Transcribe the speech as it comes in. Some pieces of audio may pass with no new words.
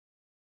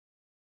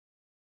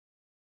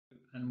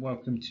and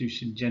welcome to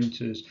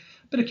Syngenta's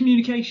bit of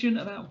communication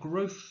about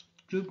growth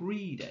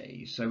degree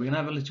days. So we're going to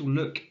have a little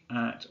look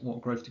at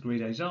what growth degree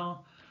days are,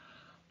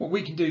 what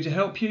we can do to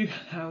help you,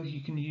 how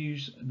you can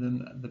use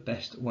them the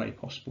best way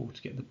possible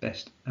to get the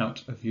best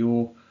out of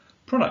your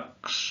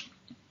products.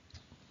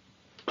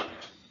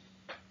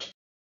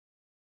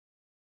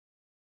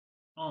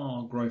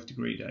 Are growth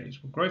degree days?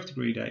 Well, growth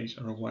degree days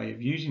are a way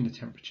of using the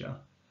temperature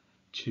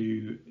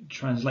to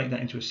translate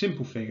that into a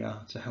simple figure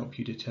to help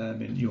you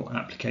determine your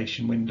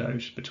application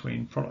windows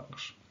between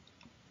products.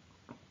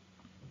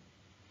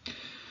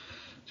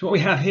 So what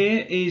we have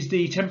here is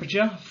the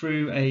temperature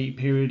through a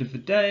period of the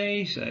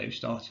day, so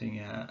starting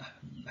at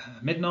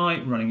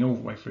midnight, running all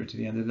the way through to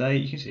the end of the day.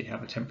 You can see how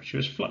the temperature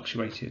has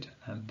fluctuated,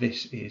 and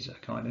this is a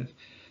kind of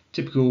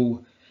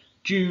typical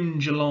June,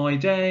 July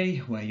day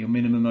where your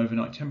minimum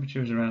overnight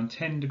temperature is around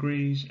 10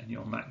 degrees and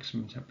your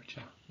maximum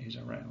temperature is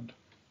around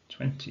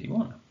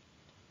 21.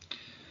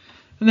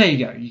 And there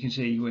you go, you can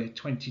see we're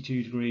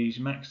 22 degrees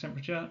max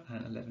temperature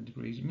and 11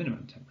 degrees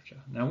minimum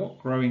temperature. Now what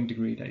growing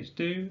degree days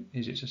do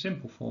is it's a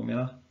simple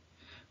formula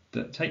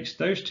that takes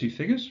those two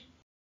figures,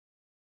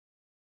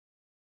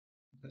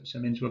 puts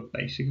them into a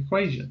basic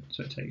equation.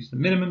 So it takes the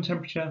minimum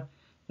temperature,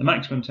 the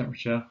maximum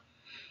temperature,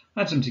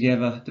 adds them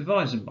together,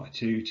 divides them by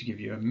 2 to give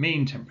you a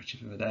mean temperature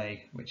for the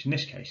day, which in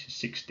this case is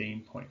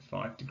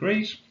 16.5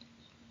 degrees.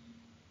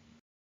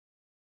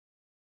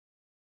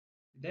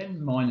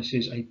 Then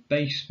minuses a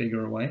base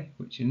figure away,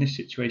 which in this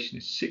situation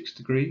is 6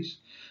 degrees.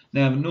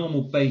 Now the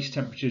normal base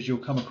temperatures you'll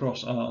come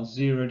across are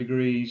 0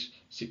 degrees,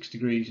 6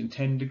 degrees and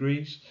 10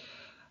 degrees.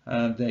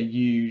 They're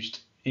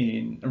used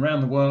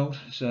around the world,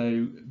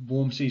 so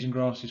warm season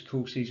grasses,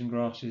 cool season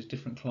grasses,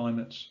 different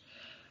climates.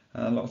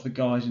 A lot of the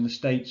guys in the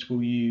States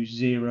will use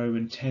 0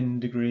 and 10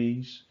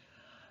 degrees.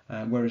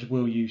 Whereas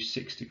we'll use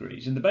 6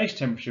 degrees. And the base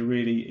temperature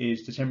really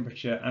is the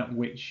temperature at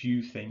which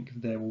you think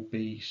there will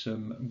be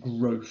some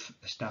growth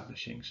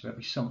establishing, so there'll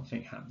be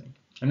something happening.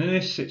 And in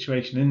this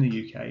situation in the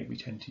UK, we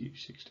tend to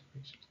use 6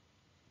 degrees.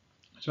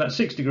 So that's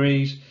 6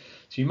 degrees,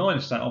 so you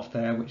minus that off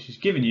there, which is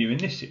giving you, in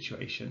this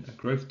situation, a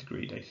growth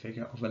degree day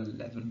figure of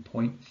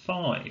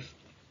 11.5.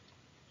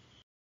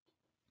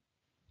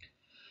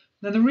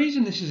 Now the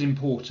reason this is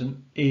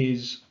important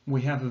is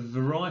we have a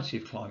variety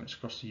of climates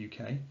across the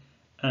UK,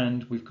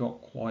 and we've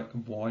got quite a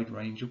wide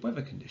range of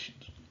weather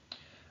conditions.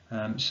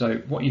 So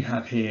what you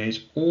have here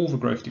is all the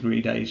growth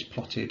degree days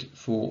plotted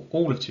for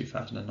all of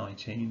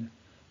 2019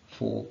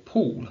 for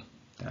Poole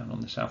down on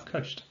the south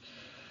coast.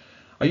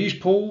 I use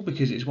Poole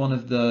because it's one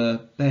of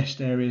the best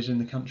areas in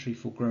the country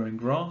for growing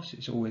grass.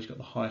 It's always got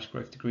the highest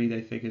growth degree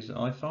day figures that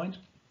I find.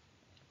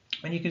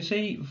 And you can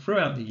see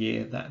throughout the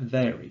year that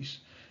varies.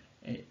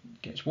 It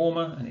gets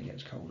warmer and it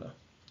gets colder.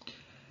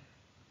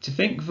 To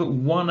think that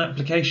one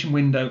application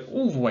window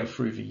all the way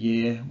through the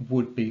year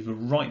would be the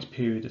right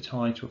period of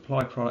time to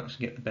apply products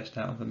and get the best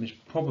out of them is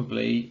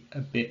probably a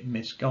bit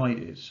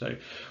misguided. So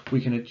we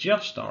can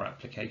adjust our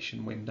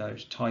application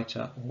windows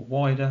tighter or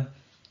wider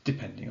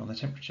depending on the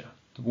temperature.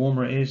 The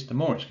warmer it is, the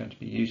more it's going to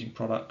be using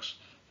products,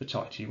 the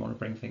tighter you want to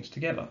bring things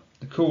together.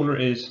 The cooler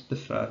it is, the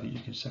further you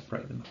can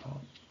separate them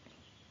apart.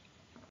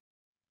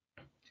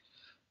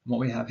 What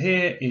we have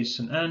here is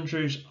St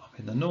Andrews up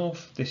in the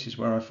north. This is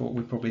where I thought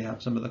we'd probably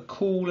have some of the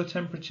cooler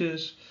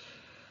temperatures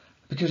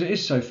because it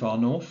is so far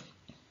north.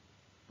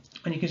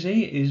 And you can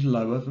see it is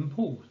lower than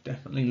Poole,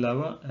 definitely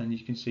lower, and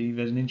you can see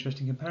there's an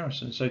interesting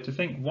comparison. So to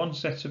think one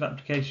set of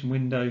application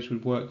windows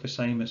would work the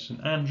same as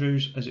St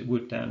Andrews as it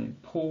would down in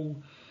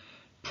Poole,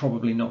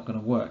 probably not going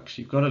to work.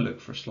 So you've got to look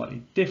for a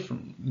slightly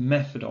different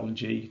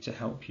methodology to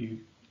help you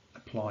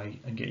apply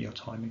and get your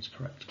timings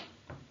correct.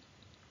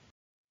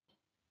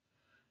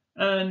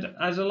 And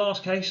as a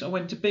last case, I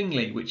went to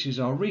Bingley, which is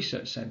our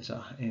research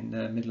centre in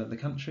the middle of the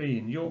country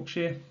in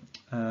Yorkshire.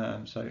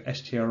 So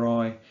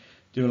STRI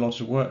do a lot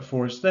of work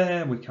for us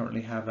there. We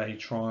currently have a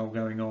trial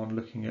going on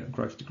looking at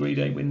growth degree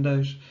day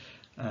windows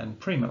and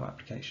Primo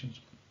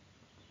applications.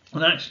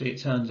 And actually it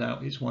turns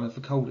out it's one of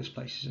the coldest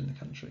places in the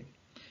country.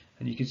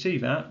 And you can see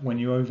that when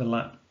you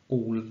overlap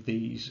all of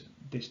this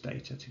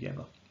data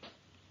together.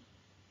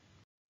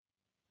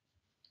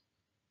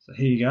 So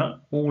here you go,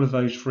 all of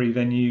those three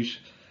venues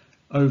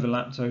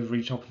overlapped over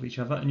each top of each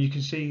other, and you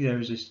can see there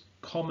is this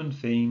common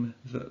theme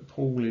that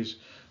Poole is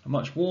a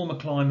much warmer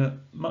climate,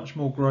 much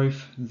more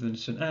growth than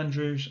St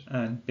Andrews,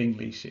 and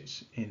Bingley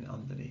sits in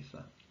underneath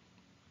that.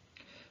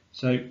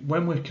 So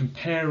when we're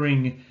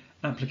comparing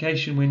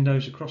application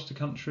windows across the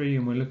country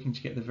and we're looking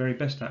to get the very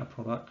best out of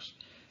products,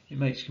 it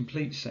makes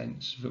complete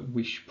sense that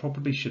we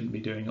probably shouldn't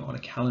be doing it on a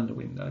calendar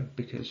window,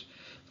 because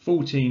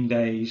 14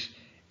 days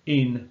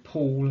in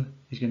Poole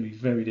is going to be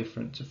very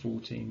different to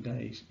 14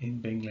 days in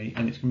Bingley,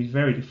 and it's going to be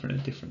very different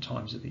at different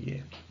times of the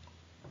year.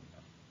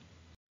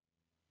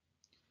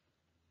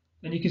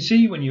 And you can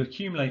see when you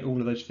accumulate all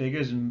of those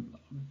figures and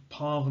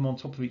pile them on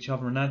top of each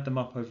other and add them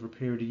up over a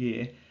period of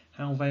year,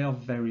 how they are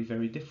very,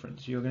 very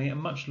different. So you're going to get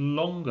a much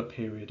longer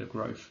period of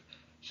growth,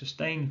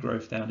 sustained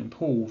growth down in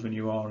Poole than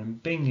you are in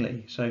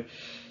Bingley. So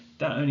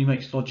that only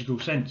makes logical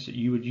sense that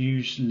you would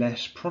use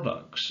less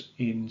products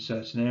in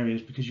certain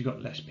areas because you've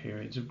got less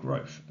periods of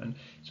growth, and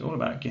it's all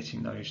about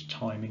getting those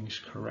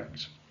timings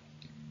correct.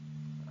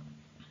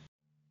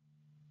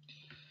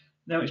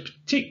 Now, it's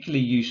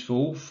particularly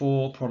useful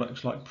for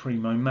products like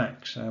Primo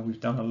Max. We've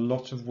done a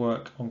lot of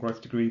work on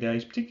growth degree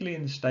days, particularly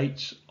in the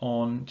States,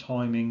 on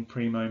timing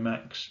Primo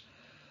Max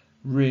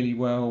really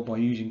well by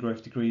using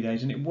growth degree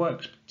days, and it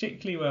works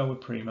particularly well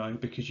with Primo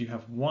because you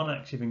have one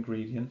active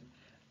ingredient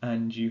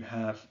and you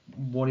have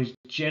what is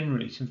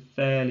generally some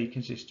fairly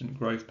consistent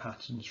growth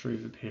patterns through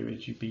the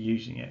periods you'd be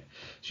using it.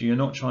 So you're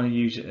not trying to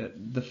use it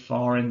at the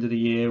far end of the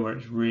year where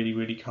it's really,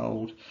 really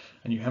cold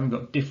and you haven't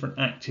got different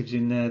actives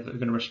in there that are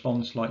going to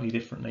respond slightly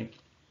differently.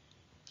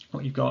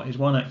 What you've got is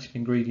one active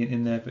ingredient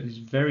in there, but it's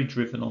very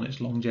driven on its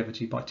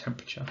longevity by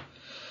temperature.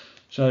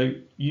 So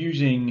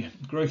using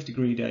growth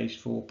degree days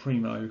for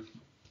Primo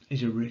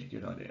is a really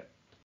good idea.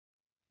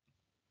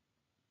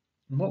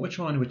 And what we're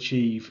trying to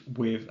achieve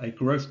with a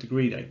growth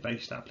degree day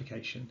based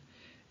application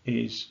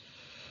is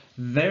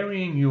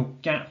varying your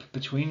gap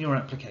between your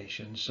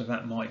applications. So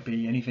that might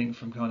be anything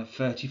from kind of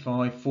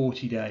 35,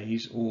 40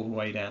 days all the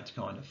way down to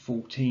kind of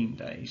 14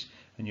 days.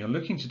 And you're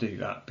looking to do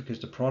that because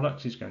the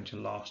product is going to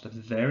last a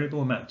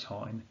variable amount of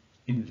time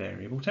in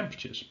variable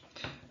temperatures.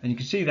 And you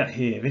can see that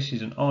here. This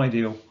is an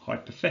ideal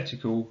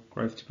hypothetical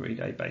growth degree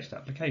day based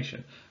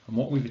application. And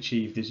what we've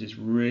achieved is this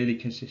really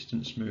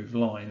consistent smooth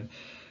line.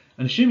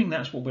 And assuming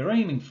that's what we're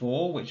aiming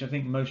for, which I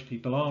think most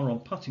people are on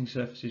putting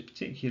surfaces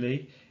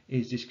particularly,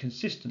 is this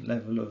consistent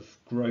level of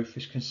growth,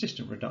 this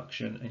consistent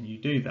reduction, and you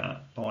do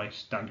that by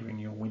staggering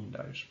your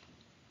windows.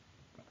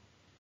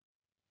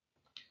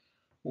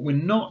 What we're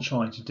not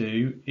trying to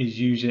do is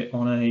use it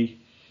on a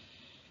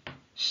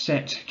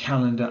set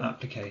calendar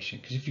application,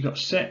 because if you've got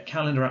set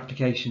calendar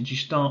applications, you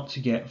start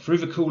to get, through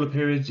the cooler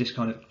periods, this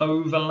kind of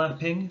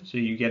overlapping, so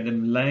you get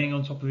them laying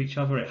on top of each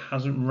other. It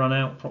hasn't run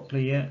out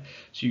properly yet,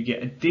 so you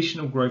get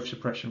additional growth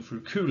suppression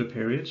through cooler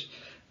periods.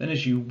 Then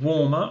as you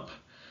warm up,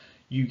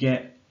 you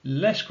get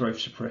less growth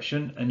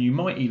suppression, and you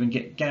might even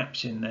get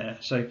gaps in there.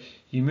 So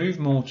you move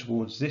more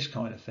towards this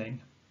kind of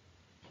thing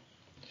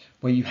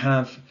where you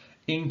have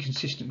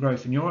inconsistent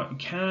growth, and you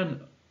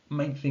can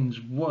make things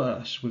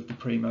worse with the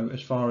Primo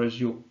as far as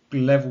your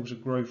levels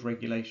of growth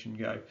regulation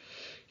go.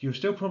 You'll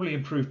still probably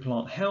improve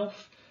plant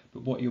health,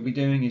 but what you'll be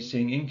doing is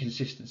seeing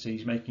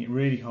inconsistencies, making it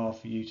really hard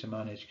for you to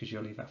manage, because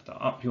you'll either have to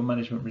up your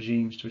management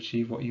regimes to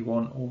achieve what you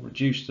want or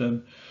reduce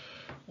them,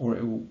 or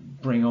it will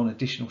bring on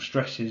additional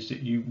stresses that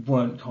you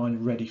weren't kind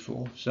of ready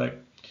for. So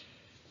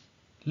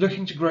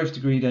looking to growth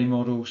degree day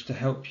models to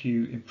help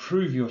you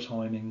improve your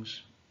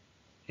timings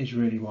is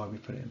really why we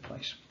put it in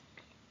place.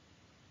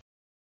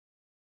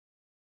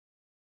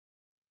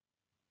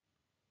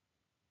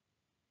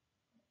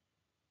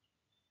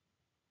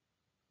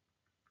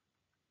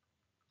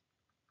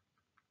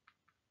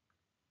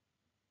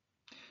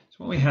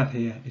 So what we have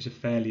here is a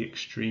fairly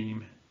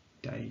extreme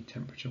day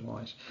temperature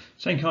wise.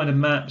 Same kind of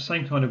map,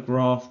 same kind of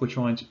graph we're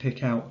trying to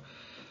pick out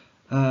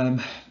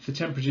the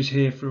temperatures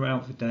here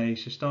throughout the day.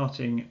 So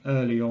starting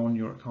early on,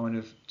 you're at kind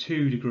of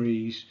 2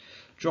 degrees,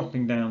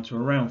 dropping down to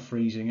around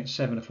freezing at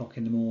 7 o'clock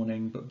in the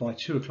morning, but by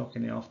 2 o'clock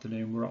in the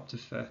afternoon we're up to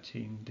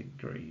 13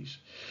 degrees.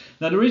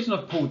 Now the reason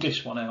I've pulled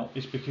this one out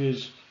is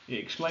because it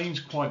explains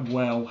quite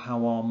well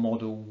how our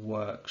model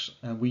works.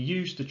 We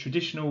use the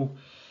traditional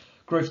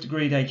growth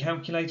degree day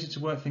calculator to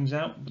work things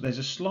out, but there's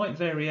a slight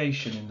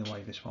variation in the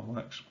way this one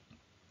works.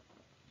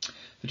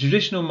 The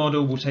traditional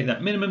model will take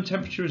that minimum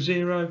temperature of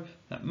 0,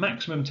 that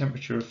maximum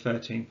temperature of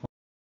 13,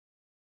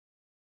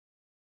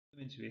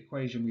 into the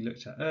equation we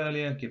looked at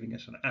earlier, giving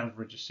us an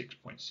average of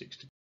 6.6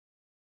 degrees.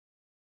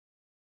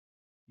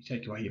 You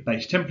take away your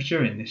base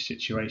temperature, in this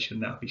situation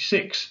that would be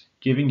 6,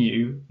 giving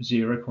you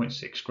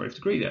 0.6 growth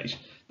degree days.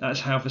 That's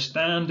how the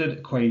standard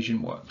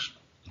equation works.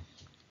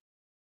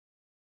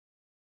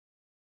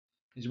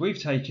 Is we've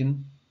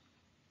taken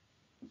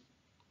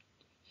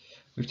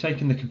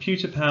the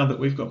computer power that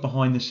we've got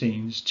behind the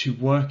scenes to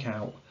work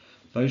out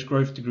those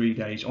growth degree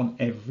days on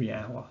every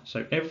hour.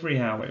 So every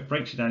hour, it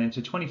breaks it down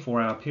into a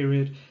 24-hour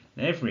period,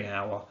 and every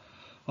hour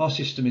our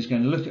system is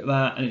going to look at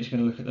that, and it's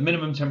going to look at the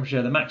minimum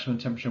temperature, the maximum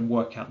temperature, and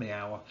work out the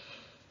hour,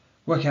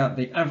 work out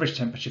the average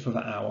temperature for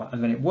that hour,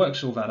 and then it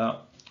works all that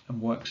up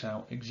and works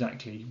out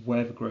exactly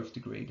where the growth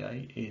degree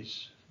day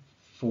is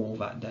for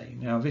that day.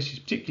 Now this is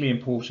particularly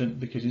important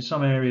because in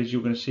some areas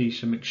you're going to see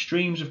some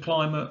extremes of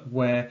climate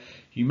where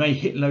you may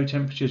hit low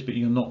temperatures but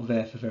you're not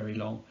there for very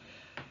long.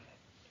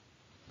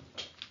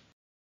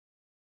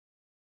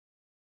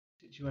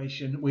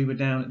 Situation, we were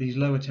down at these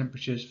lower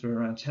temperatures for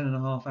around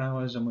 10.5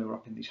 hours and we were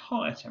up in these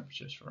higher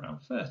temperatures for around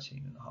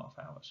 13.5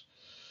 hours.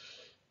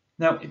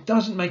 Now it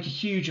doesn't make a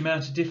huge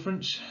amount of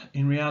difference.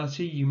 In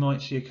reality you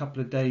might see a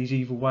couple of days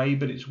either way,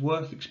 but it's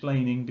worth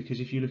explaining because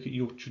if you look at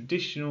your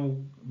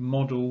traditional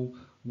model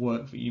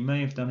work that you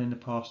may have done in the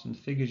past and the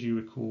figures you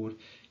record,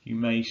 you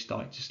may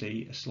start to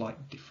see a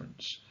slight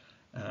difference.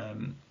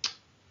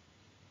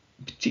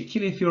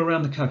 Particularly if you're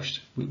around the coast,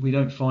 we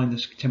don't find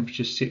the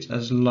temperatures sit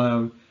as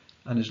low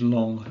and as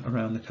long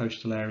around the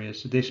coastal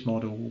areas. So this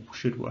model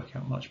should work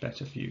out much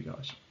better for you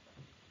guys.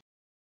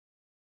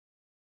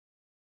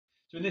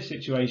 So in this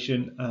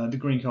situation, the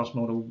greencast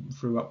model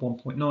threw up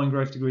 1.9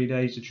 growth degree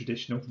days, the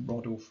traditional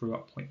model threw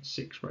up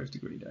 0.6 growth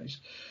degree days.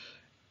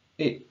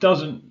 It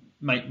doesn't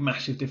make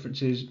massive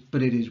differences,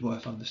 but it is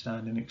worth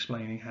understanding and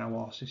explaining how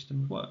our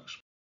system works.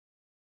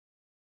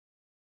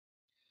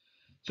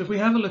 So if we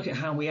have a look at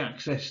how we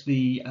access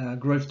the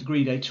growth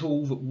degree day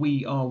tool that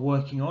we are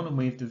working on and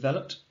we've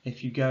developed,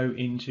 if you go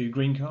into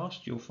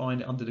Greencast, you'll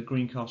find it under the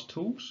Greencast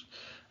tools.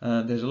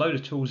 There's a load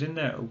of tools in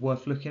there that are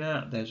worth looking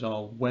at. There's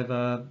our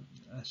weather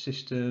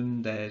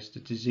system, there's the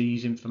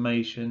disease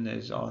information,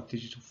 there's our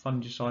digital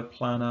fungicide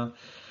planner,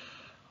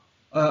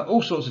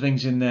 all sorts of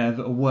things in there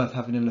that are worth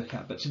having a look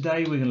at. But today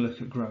we're going to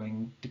look at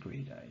growing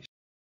degree days.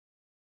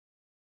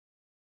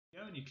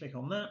 And you click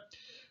on that.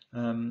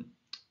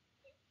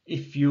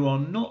 If you are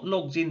not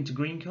logged into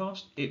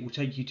Greencast, it will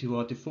take you to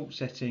our default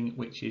setting,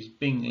 which is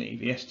Bingley,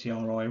 the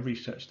STRI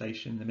research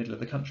station in the middle of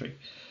the country.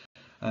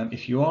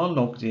 If you are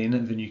logged in,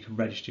 then you can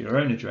register your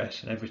own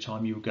address, and every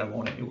time you go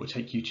on it, it will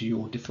take you to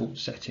your default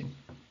setting.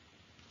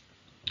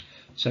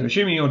 So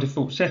assuming your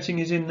default setting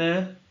is in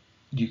there,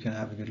 you can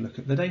have a good look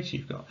at the data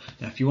you've got.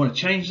 Now, if you want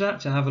to change that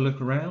to have a look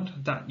around,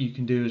 that you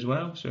can do as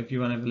well. So if you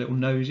want to have a little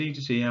nosy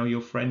to see how your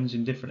friends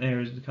in different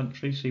areas of the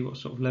country, see what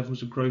sort of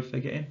levels of growth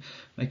they're getting,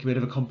 make a bit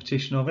of a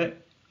competition of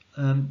it,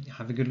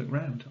 have a good look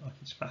around. I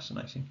think it's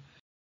fascinating.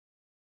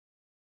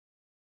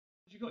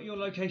 If you've got your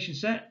location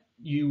set,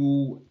 it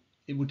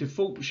will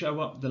default show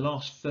up the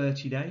last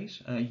 30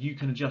 days. You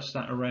can adjust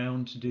that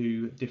around to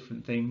do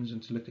different things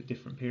and to look at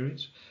different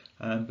periods.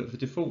 But the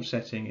default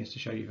setting is to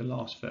show you the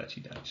last 30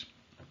 days.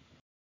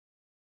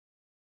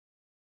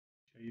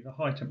 Show you the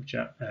high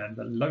temperature and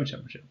the low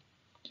temperature.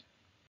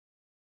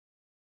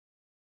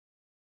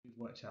 We've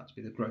worked out to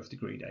be the growth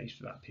degree days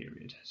for that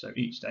period. So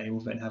each day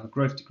will then have a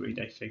growth degree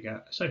day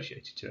figure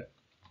associated to it.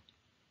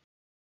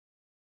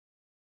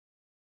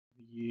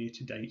 The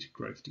year-to-date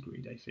growth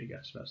degree day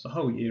figure. So that's the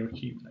whole year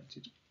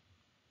accumulated.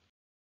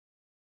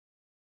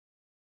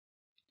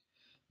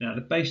 Now,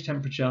 the base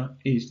temperature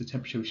is the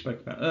temperature we spoke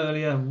about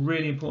earlier.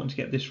 Really important to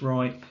get this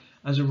right.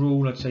 As a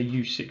rule, I'd say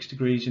use 6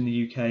 degrees in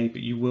the UK,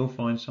 but you will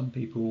find some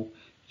people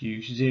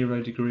use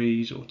 0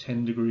 degrees or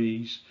 10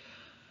 degrees.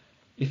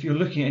 If you're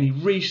looking at any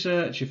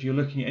research, if you're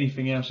looking at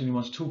anything else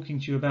anyone's talking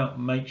to you about,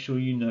 make sure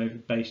you know the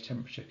base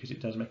temperature, because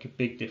it does make a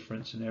big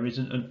difference, and there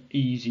isn't an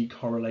easy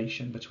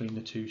correlation between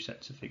the two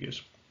sets of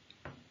figures.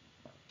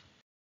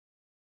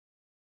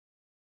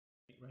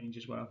 Range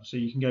as well, so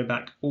you can go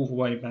back all the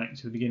way back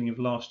to the beginning of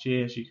last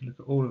year, so you can look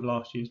at all of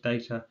last year's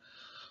data,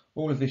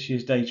 all of this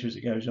year's data as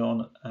it goes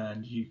on,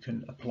 and you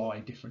can apply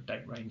different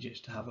date ranges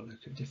to have a look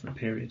at different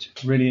periods.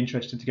 Really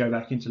interested to go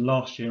back into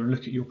last year and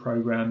look at your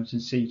programs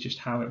and see just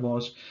how it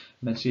was,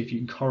 and then see if you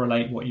can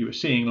correlate what you were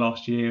seeing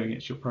last year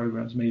against your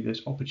programs. Maybe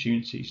there's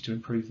opportunities to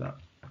improve that.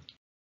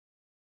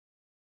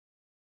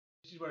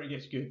 This is where it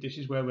gets good. This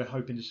is where we're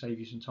hoping to save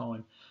you some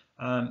time.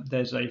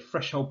 There's a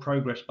threshold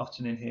progress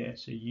button in here,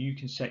 so you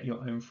can set your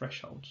own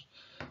thresholds.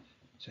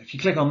 So if you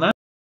click on that,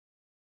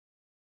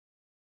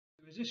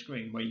 there's this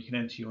screen where you can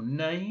enter your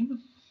name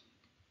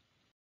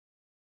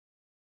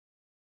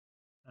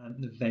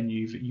and the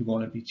venue that you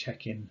want to be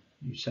checking,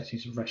 you're setting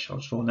some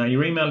thresholds for. Now,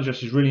 your email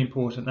address is really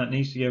important. That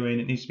needs to go in.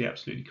 It needs to be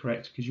absolutely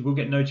correct, because you will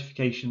get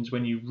notifications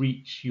when you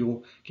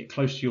get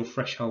close to your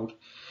threshold.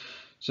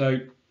 So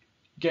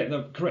get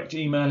the correct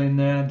email in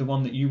there, the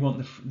one that you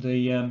want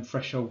the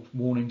threshold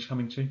warnings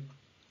coming to.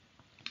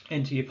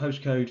 Enter your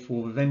postcode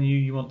for the venue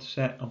you want to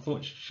set.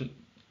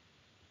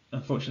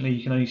 Unfortunately,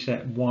 you can only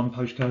set one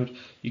postcode.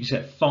 You can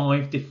set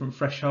 5 different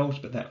thresholds,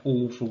 but they're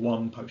all for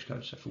one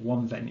postcode, so for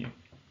one venue.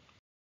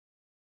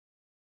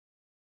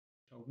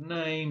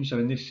 Name. So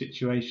in this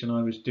situation,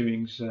 I was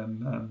doing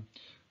some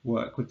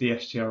work with the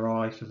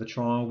STRI for the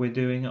trial we're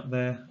doing up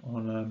there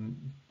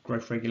on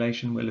growth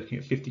regulation. We're looking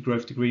at 50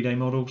 growth degree day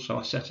models. So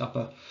I set up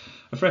a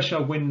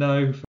threshold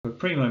window for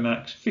Primo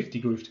Max 50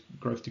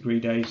 growth degree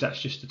days.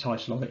 That's just the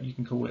title of it. You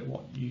can call it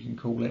what you can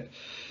call it.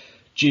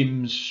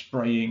 Jim's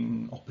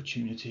spraying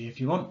opportunity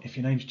if you want. If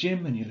your name's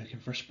Jim and you're looking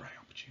for a spray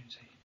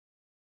opportunity.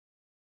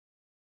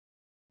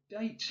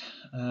 Date,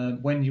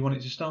 when you want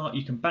it to start.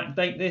 You can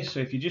backdate this,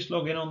 so if you just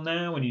log in on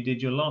now and you did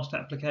your last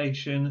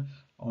application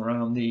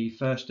around the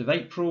 1st of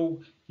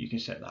April, you can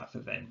set that for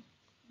then,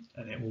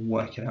 and it will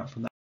work it out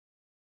from that.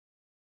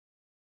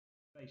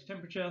 Base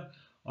temperature,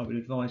 I would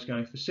advise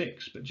going for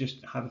 6, but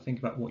just have a think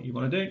about what you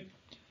want to do.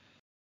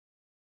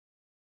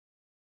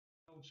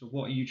 So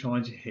what are you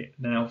trying to hit?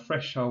 Now,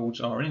 thresholds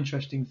are an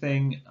interesting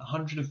thing.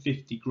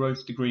 150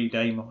 growth degree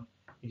day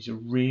is a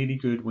really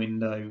good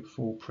window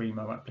for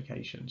Primo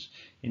applications.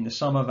 In the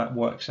summer, that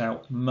works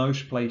out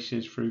most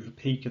places through the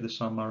peak of the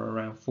summer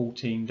around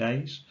 14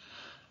 days.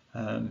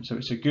 So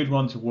it's a good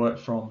one to work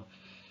from.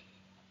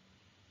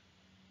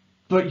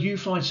 But you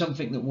find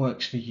something that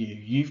works for you.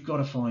 You've got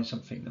to find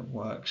something that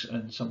works,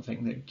 and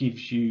something that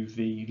gives you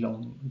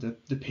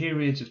the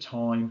periods of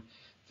time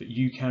that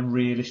you can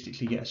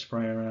realistically get a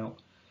sprayer out,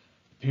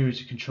 the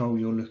periods of control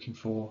you're looking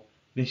for,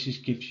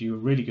 gives you a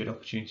really good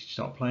opportunity to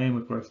start playing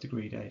with growth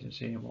degree days and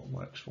seeing what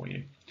works for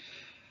you.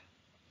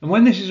 And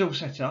when this is all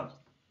set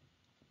up,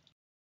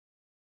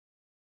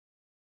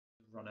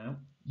 run out,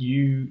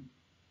 you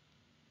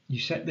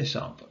set this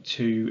up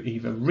to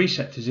either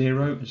reset to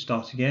 0 and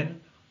start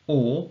again,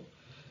 or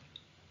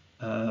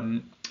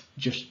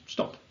just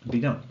stop and be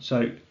done.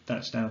 So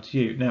that's down to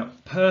you. Now,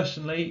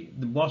 personally,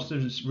 whilst the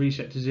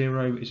reset to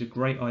 0 is a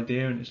great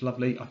idea and it's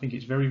lovely, I think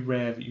it's very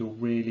rare that you'll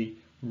really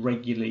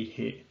regularly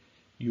hit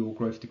your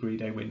growth degree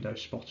day window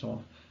spot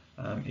on.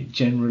 It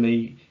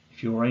generally,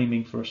 if you're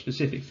aiming for a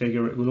specific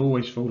figure, it will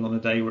always fall on the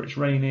day where it's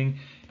raining,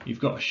 you've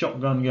got a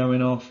shotgun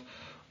going off,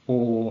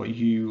 or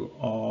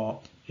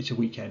it's a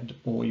weekend,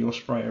 or your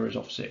sprayer is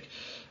off sick.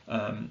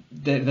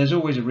 There's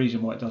always a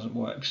reason why it doesn't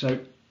work. So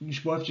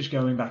it's worth just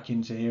going back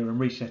into here and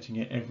resetting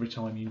it every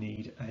time you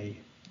need a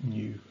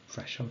new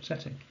threshold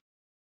setting.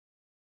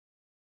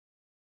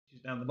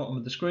 Down the bottom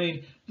of the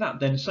screen,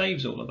 that then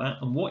saves all of that,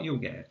 and what you'll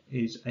get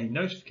is a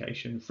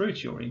notification through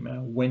to your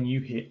email when you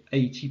hit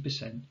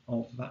 80%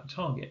 of that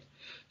target.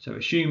 So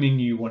assuming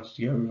you wanted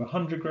to go with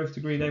 100 growth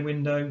degree day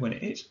window, when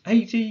it hits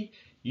 80,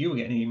 you will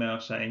get an email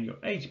saying you're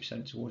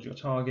 80% towards your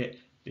target,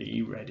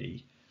 be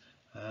ready.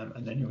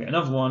 And then you'll get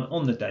another one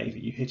on the day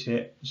that you hit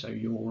it, so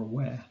you're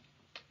aware.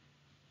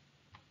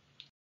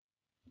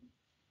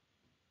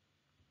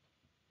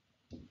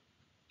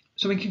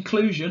 So in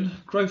conclusion,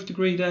 growth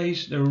degree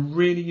days, they're a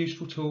really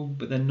useful tool,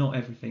 but they're not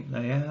everything.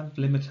 They have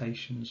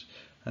limitations,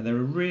 and they're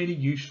a really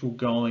useful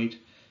guide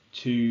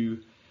to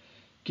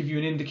give you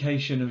an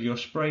indication of your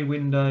spray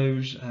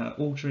windows,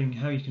 altering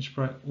how you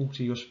can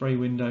alter your spray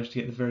windows to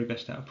get the very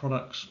best out of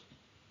products.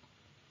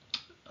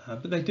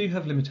 But they do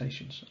have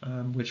limitations.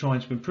 We're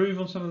trying to improve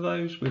on some of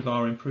those with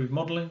our improved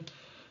modelling,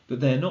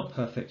 but they're not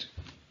perfect,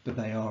 but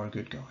they are a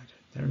good guide.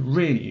 They're a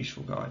really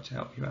useful guide to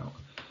help you out.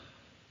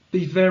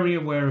 Be very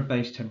aware of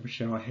base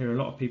temperature. I hear a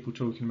lot of people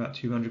talking about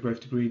 200 growth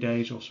degree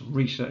days or some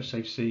research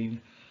they've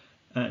seen,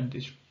 and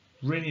it's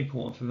really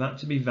important for that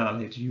to be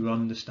valid. You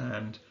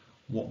understand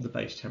what the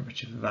base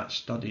temperature for that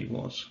study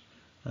was.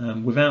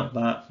 Without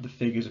that, the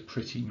figures are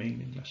pretty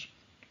meaningless.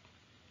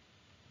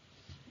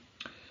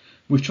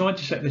 We've tried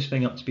to set this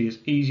thing up to be as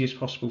easy as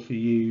possible for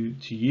you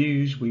to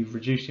use. We've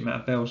reduced the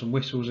amount of bells and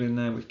whistles in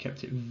there. We've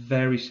kept it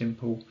very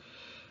simple.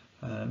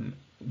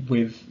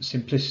 With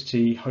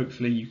simplicity,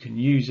 hopefully you can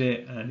use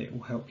it and it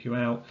will help you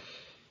out.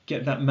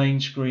 Get that main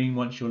screen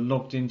once you're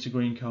logged into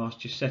Greencast,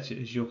 just set it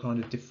as your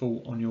kind of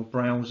default on your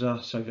browser,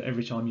 so that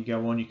every time you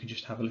go on you can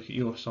just have a look at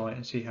your site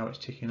and see how it's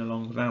ticking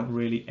along without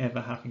really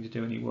ever having to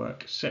do any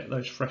work. Set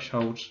those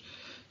thresholds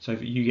so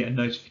that you get a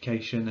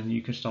notification and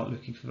you can start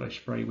looking for those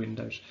spray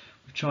windows.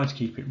 We've tried to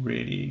keep it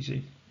really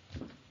easy.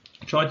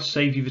 Tried to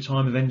save you the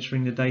time of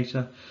entering the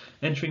data.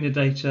 Entering the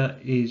data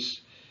it's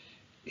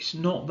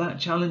not that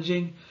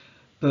challenging,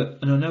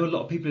 and I know a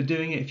lot of people are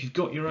doing it. If you've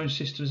got your own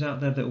systems out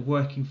there that are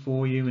working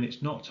for you and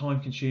it's not time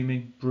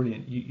consuming,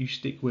 brilliant, you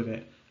stick with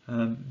it.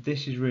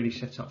 This is really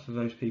set up for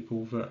those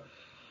people that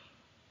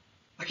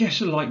I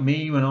guess are like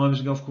me when I was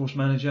a golf course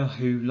manager,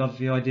 who loved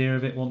the idea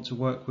of it, want to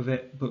work with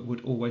it, but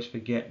would always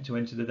forget to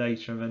enter the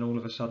data, and then all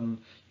of a sudden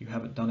you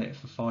haven't done it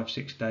for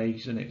 5-6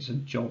 days and it's a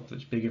job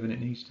that's bigger than it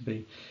needs to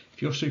be.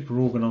 If you're super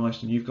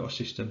organised and you've got a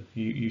system,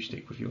 you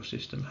stick with your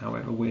system.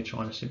 However, we're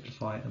trying to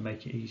simplify it and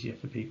make it easier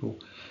for people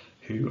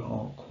who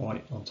aren't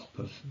quite on top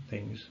of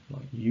things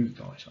like you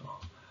guys are.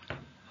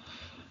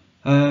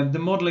 The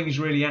modelling is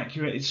really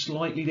accurate. It's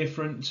slightly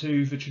different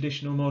to the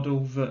traditional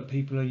model that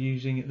people are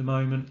using at the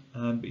moment,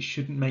 but it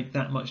shouldn't make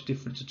that much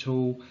difference at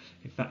all.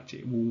 In fact,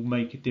 it will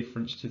make a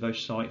difference to those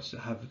sites that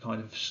have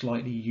kind of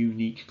slightly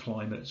unique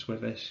climates where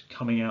they're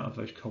coming out of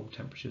those cold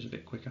temperatures a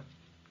bit quicker.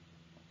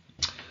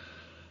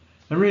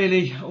 And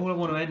really, all I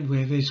want to end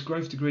with is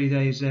growth degree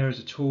day is there as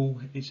a tool.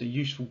 It's a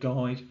useful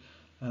guide,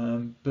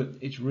 but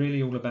it's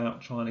really all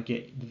about trying to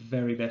get the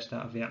very best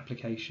out of the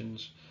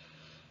applications.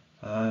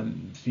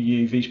 For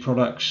you, these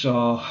products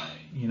are,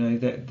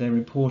 they're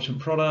important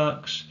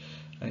products,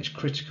 and it's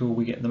critical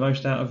we get the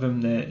most out of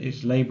them.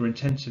 It's labour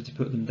intensive to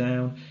put them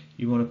down.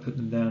 You want to put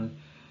them down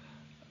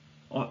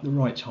at the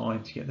right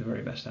time to get the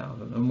very best out of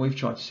them, and we've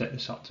tried to set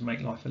this up to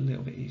make life a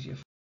little bit easier.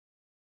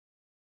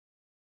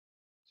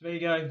 So there you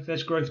go,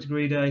 there's growth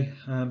degree day.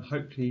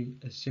 Hopefully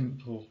as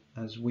simple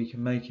as we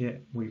can make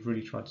it. We've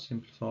really tried to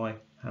simplify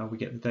how we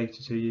get the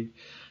data to you.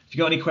 If you've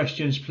got any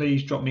questions,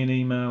 please drop me an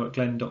email at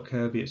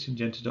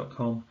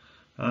glenn.kirby@syngenta.com.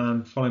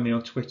 Follow me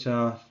on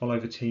Twitter, follow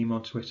the team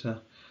on Twitter,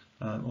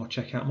 or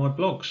check out my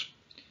blogs.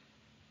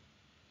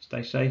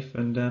 Stay safe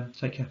and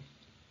take care.